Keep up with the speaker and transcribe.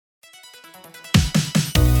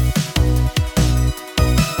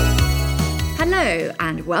Hello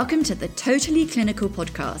and welcome to the Totally Clinical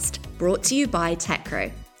podcast, brought to you by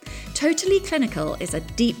TechCrow. Totally Clinical is a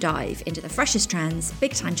deep dive into the freshest trends,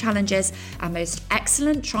 big-time challenges, and most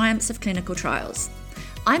excellent triumphs of clinical trials.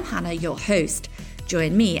 I'm Hannah, your host.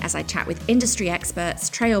 Join me as I chat with industry experts,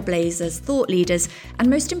 trailblazers, thought leaders, and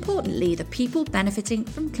most importantly, the people benefiting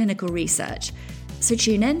from clinical research. So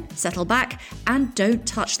tune in, settle back, and don't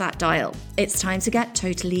touch that dial. It's time to get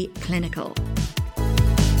totally clinical.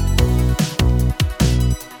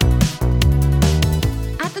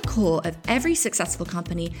 Core of every successful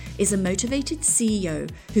company is a motivated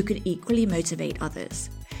CEO who can equally motivate others.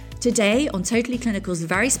 Today, on Totally Clinical's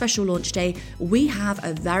very special launch day, we have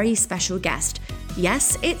a very special guest.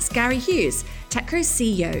 Yes, it's Gary Hughes, TechCrow's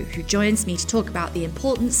CEO, who joins me to talk about the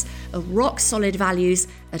importance of rock-solid values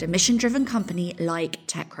at a mission-driven company like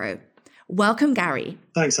TechCrow. Welcome, Gary.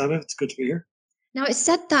 Thanks, Hannah. It's good to be here. Now, it's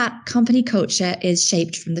said that company culture is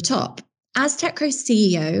shaped from the top. As TechCrow's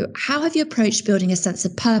CEO, how have you approached building a sense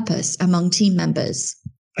of purpose among team members?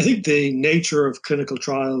 I think the nature of clinical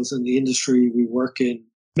trials and the industry we work in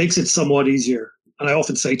makes it somewhat easier. And I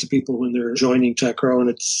often say to people when they're joining TechCrow, and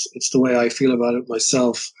it's the way I feel about it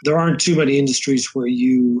myself, there aren't too many industries where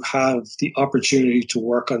you have the opportunity to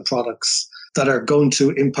work on products that are going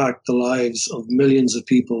to impact the lives of millions of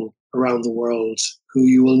people around the world who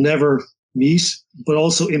you will never meet, but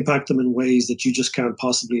also impact them in ways that you just can't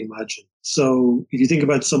possibly imagine. So if you think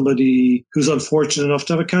about somebody who's unfortunate enough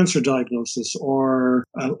to have a cancer diagnosis or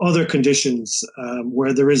other conditions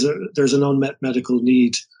where there's an unmet medical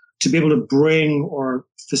need, to be able to bring or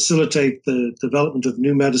facilitate the development of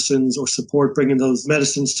new medicines or support bringing those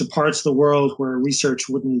medicines to parts of the world where research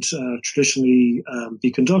wouldn't traditionally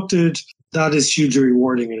be conducted, that is hugely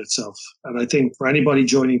rewarding in itself. And I think for anybody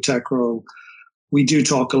joining TechCrow, we do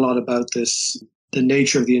talk a lot about this, the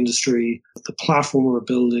nature of the industry, the platform we're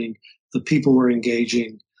building, the people we're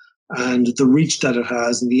engaging, and the reach that it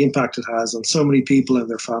has and the impact it has on so many people and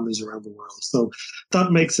their families around the world. So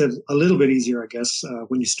that makes it a little bit easier, I guess,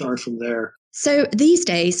 when you start from there. So these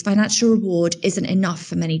days, financial reward isn't enough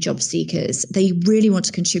for many job seekers. They really want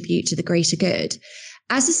to contribute to the greater good.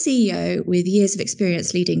 As a CEO with years of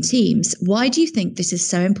experience leading teams, why do you think this is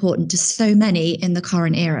so important to so many in the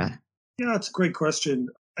current era? Yeah, it's a great question.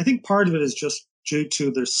 I think part of it is just due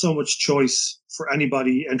to there's so much choice for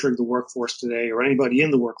anybody entering the workforce today or anybody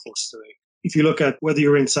in the workforce today. If you look at whether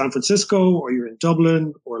you're in San Francisco or you're in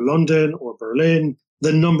Dublin or London or Berlin,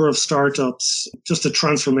 the number of startups, just the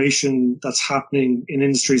transformation that's happening in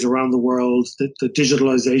industries around the world, the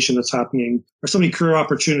digitalization that's happening, there's so many career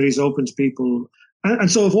opportunities open to people.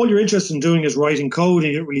 And so if all you're interested in doing is writing code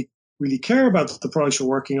and you don't really care about the products you're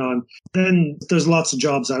working on, then there's lots of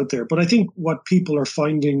jobs out there. But I think what people are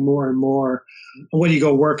finding more and more, whether you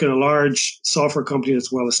go work in a large software company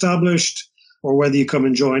that's well established, or whether you come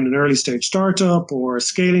and join an early stage startup or a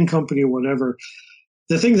scaling company or whatever,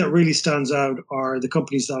 the thing that really stands out are the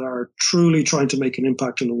companies that are truly trying to make an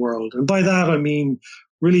impact in the world. And by that, I mean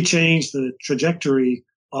really change the trajectory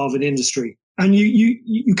of an industry. And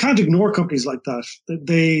you can't ignore companies like that.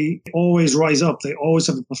 They always rise up. They always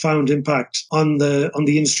have a profound impact on the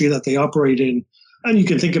industry that they operate in. And you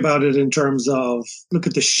can think about it in terms of, look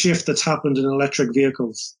at the shift that's happened in electric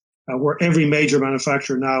vehicles, where every major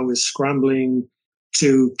manufacturer now is scrambling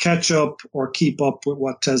to catch up or keep up with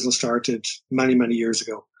what Tesla started many, many years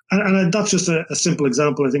ago. And that's just a simple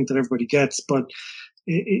example, I think, that everybody gets. But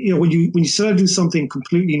when you set out to do something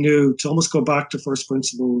completely new, to almost go back to first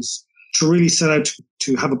principles, to really set out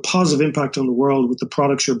to have a positive impact on the world with the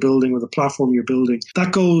products you're building or the platform you're building,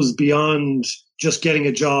 that goes beyond just getting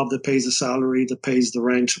a job that pays a salary, that pays the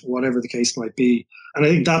rent, whatever the case might be. And I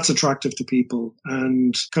think that's attractive to people.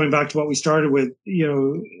 And coming back to what we started with,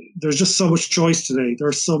 there's just so much choice today. There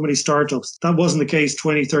are so many startups. That wasn't the case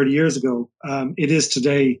 20, 30 years ago. It is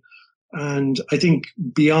today. And I think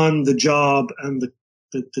beyond the job and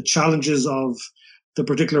the challenges of the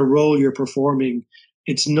particular role you're performing,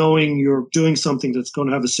 it's knowing you're doing something that's going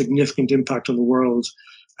to have a significant impact on the world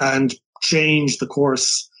and change the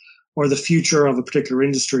course or the future of a particular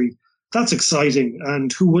industry. That's exciting.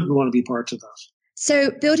 And who wouldn't want to be part of that? So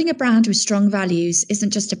building a brand with strong values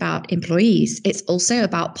isn't just about employees. It's also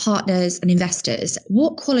about partners and investors.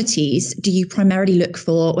 What qualities do you primarily look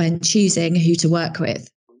for when choosing who to work with?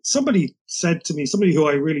 Somebody said to me, somebody who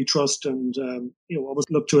I really trust and always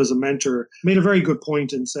look to as a mentor, made a very good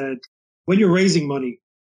point and said, when you're raising money,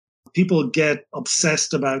 people get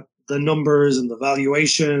obsessed about the numbers and the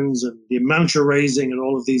valuations and the amount you're raising and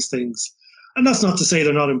all of these things. And that's not to say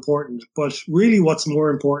they're not important, but really what's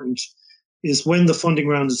more important is when the funding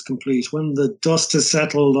round is complete, when the dust has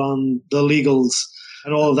settled on the legals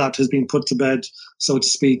and all of that has been put to bed, so to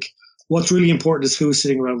speak, what's really important is who's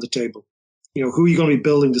sitting around the table. Who are you going to be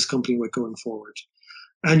building this company with going forward?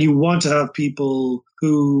 And you want to have people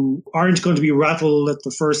who aren't going to be rattled at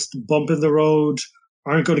the first bump in the road,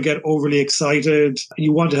 aren't going to get overly excited.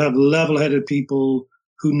 You want to have level-headed people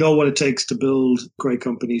who know what it takes to build great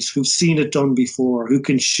companies, who've seen it done before, who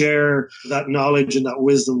can share that knowledge and that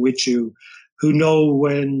wisdom with you, who know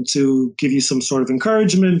when to give you some sort of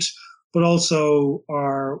encouragement, but also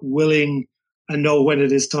are willing and know when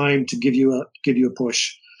it is time to give you a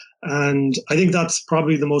push. And I think that's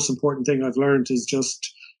probably the most important thing I've learned is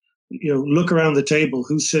just, look around the table,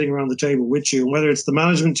 who's sitting around the table with you, and whether it's the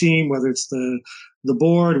management team, whether it's the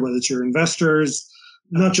board, whether it's your investors,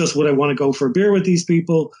 not just would I want to go for a beer with these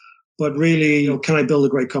people, but really, can I build a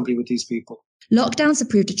great company with these people? Lockdowns have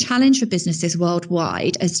proved a challenge for businesses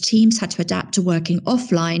worldwide as teams had to adapt to working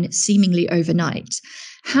offline seemingly overnight.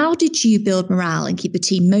 How did you build morale and keep the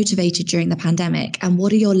team motivated during the pandemic? And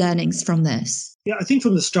what are your learnings from this? Yeah, I think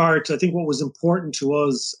from the start, I think what was important to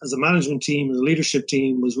us as a management team, as a leadership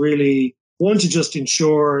team, was really, one, to just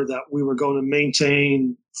ensure that we were going to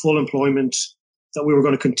maintain full employment, that we were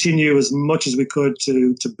going to continue as much as we could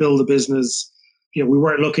to build the business. We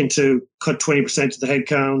weren't looking to cut 20% of the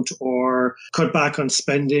headcount or cut back on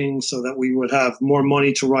spending so that we would have more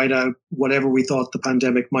money to ride out whatever we thought the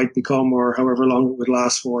pandemic might become or however long it would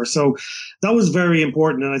last for. So that was very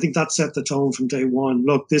important. And I think that set the tone from day one.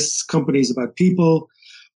 Look, this company is about people.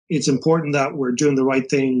 It's important that we're doing the right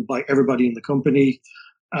thing by everybody in the company.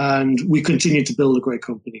 And we continue to build a great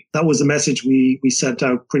company. That was the message we sent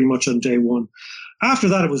out pretty much on day one. After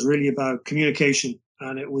that, it was really about communication.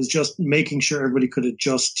 And it was just making sure everybody could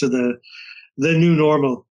adjust to the new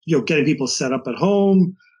normal, getting people set up at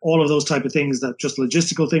home, all of those type of things, that just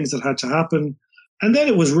logistical things that had to happen. And then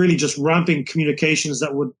it was really just ramping communications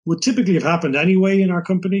that would typically have happened anyway in our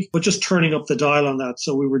company, but just turning up the dial on that.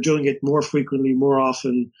 So we were doing it more frequently, more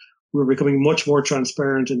often. We were becoming much more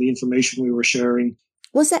transparent in the information we were sharing.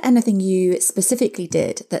 Was there anything you specifically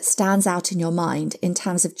did that stands out in your mind in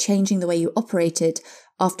terms of changing the way you operated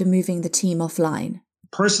after moving the team offline?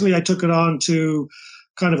 Personally, I took it on to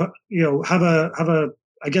kind of, have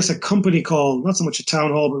a company call, not so much a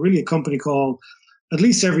town hall, but really a company call at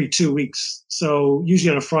least every 2 weeks. So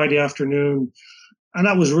usually on a Friday afternoon. And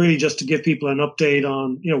that was really just to give people an update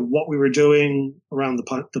on, what we were doing around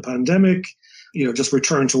the pandemic, just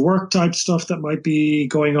return to work type stuff that might be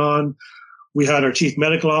going on. We had our chief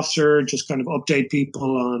medical officer just kind of update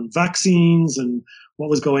people on vaccines and what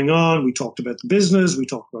was going on. We talked about the business. We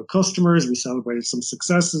talked about customers. We celebrated some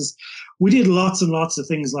successes. We did lots and lots of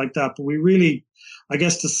things like that. But we really, I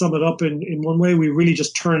guess to sum it up in one way, we really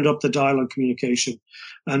just turned up the dial on communication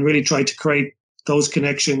and really tried to create those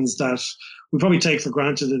connections that we probably take for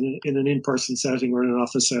granted in an in-person setting or in an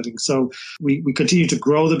office setting. So we continue to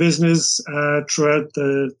grow the business throughout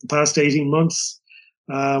the past 18 months.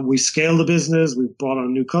 We scaled the business. We've brought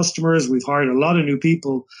on new customers. We've hired a lot of new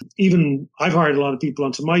people. Even I've hired a lot of people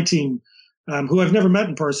onto my team who I've never met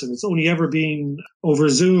in person. It's only ever been over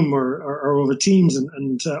Zoom or over Teams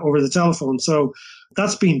and over the telephone. So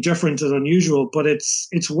that's been different and unusual, but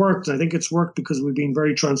it's worked. I think it's worked because we've been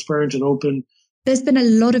very transparent and open. There's been a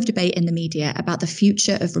lot of debate in the media about the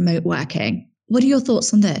future of remote working. What are your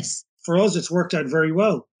thoughts on this? For us, it's worked out very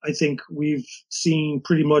well. I think we've seen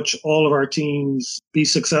pretty much all of our teams be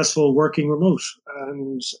successful working remote.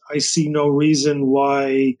 And I see no reason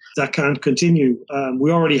why that can't continue. We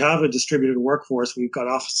already have a distributed workforce. We've got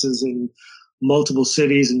offices in multiple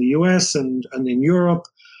cities in the US and in Europe.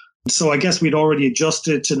 So I guess we'd already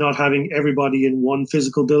adjusted to not having everybody in one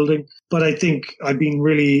physical building. But I think I've been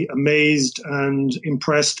really amazed and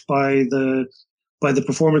impressed by the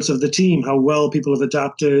performance of the team, how well people have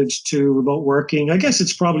adapted to remote working. I guess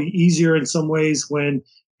it's probably easier in some ways when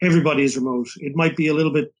everybody is remote. It might be a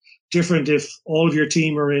little bit different if all of your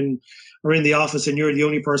team are in the office and you're the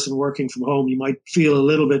only person working from home. You might feel a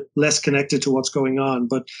little bit less connected to what's going on.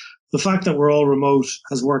 But the fact that we're all remote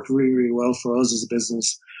has worked really, really well for us as a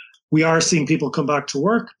business. We are seeing people come back to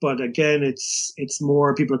work, but again, it's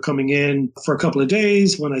more people are coming in for a couple of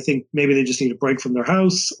days when I think maybe they just need a break from their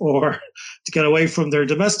house or to get away from their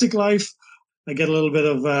domestic life. I get a little bit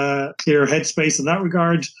of clear headspace in that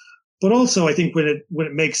regard. But also, I think when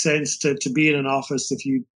it makes sense to be in an office, if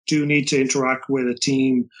you do need to interact with a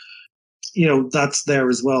team, that's there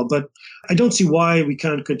as well. But I don't see why we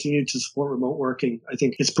can't continue to support remote working. I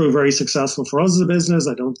think it's proved very successful for us as a business.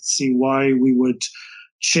 I don't see why we would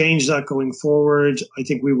change that going forward. I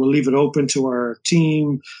think we will leave it open to our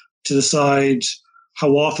team to decide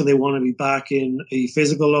how often they want to be back in a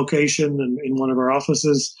physical location and in one of our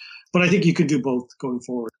offices. But I think you can do both going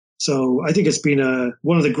forward. So I think it's been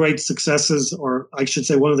one of the great successes, or I should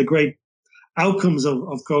say one of the great outcomes of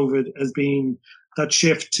COVID has been that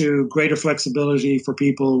shift to greater flexibility for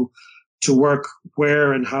people to work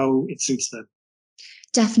where and how it suits them.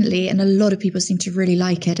 Definitely. And a lot of people seem to really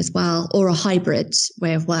like it as well, or a hybrid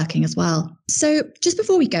way of working as well. So just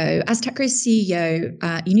before we go, as TechCro's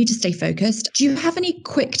CEO, you need to stay focused. Do you have any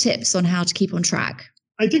quick tips on how to keep on track?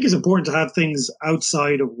 I think it's important to have things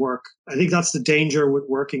outside of work. I think that's the danger with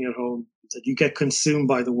working at home, that you get consumed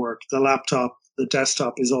by the work. The laptop, the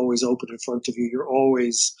desktop is always open in front of you. You're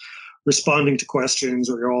always responding to questions,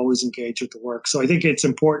 or you're always engaged with the work. So I think it's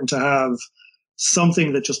important to have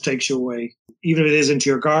something that just takes you away, even if it is into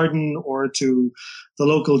your garden or to the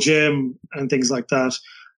local gym and things like that.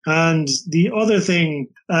 And the other thing,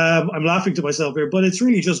 I'm laughing to myself here, but it's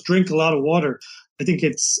really just drink a lot of water. I think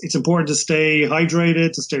it's important to stay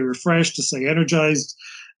hydrated, to stay refreshed, to stay energized.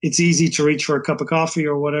 It's easy to reach for a cup of coffee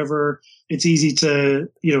or whatever. It's easy to,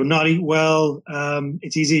 not eat well.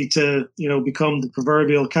 It's easy to, become the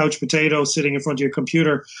proverbial couch potato sitting in front of your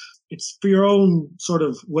computer. It's for your own sort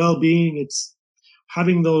of well-being. It's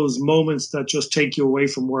having those moments that just take you away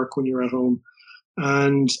from work when you're at home.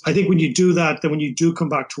 And I think when you do that, then when you do come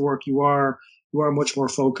back to work, you are much more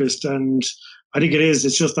focused. And I think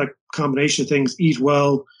it's just that combination of things: eat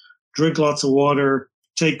well, drink lots of water,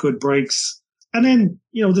 take good breaks. And then,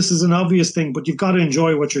 this is an obvious thing, but you've got to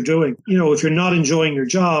enjoy what you're doing. If you're not enjoying your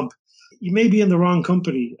job, you may be in the wrong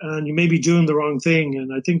company and you may be doing the wrong thing.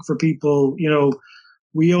 And I think for people,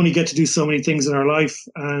 we only get to do so many things in our life,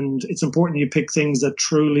 and it's important you pick things that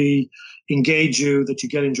truly engage you, that you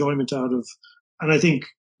get enjoyment out of. And I think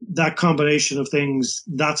that combination of things,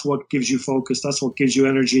 that's what gives you focus. That's what gives you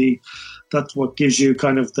energy. That's what gives you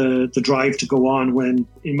kind of the drive to go on when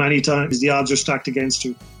in many times the odds are stacked against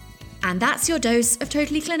you. And that's your dose of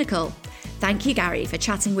Totally Clinical. Thank you, Gary, for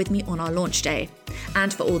chatting with me on our launch day.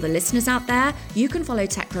 And for all the listeners out there, you can follow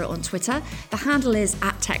TechCro on Twitter. The handle is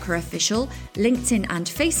 @TechCroOfficial, LinkedIn and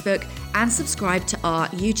Facebook, and subscribe to our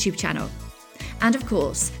YouTube channel. And of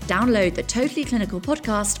course, download the Totally Clinical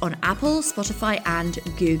podcast on Apple, Spotify, and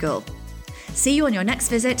Google. See you on your next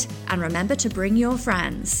visit, and remember to bring your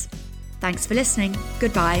friends. Thanks for listening.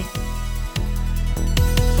 Goodbye.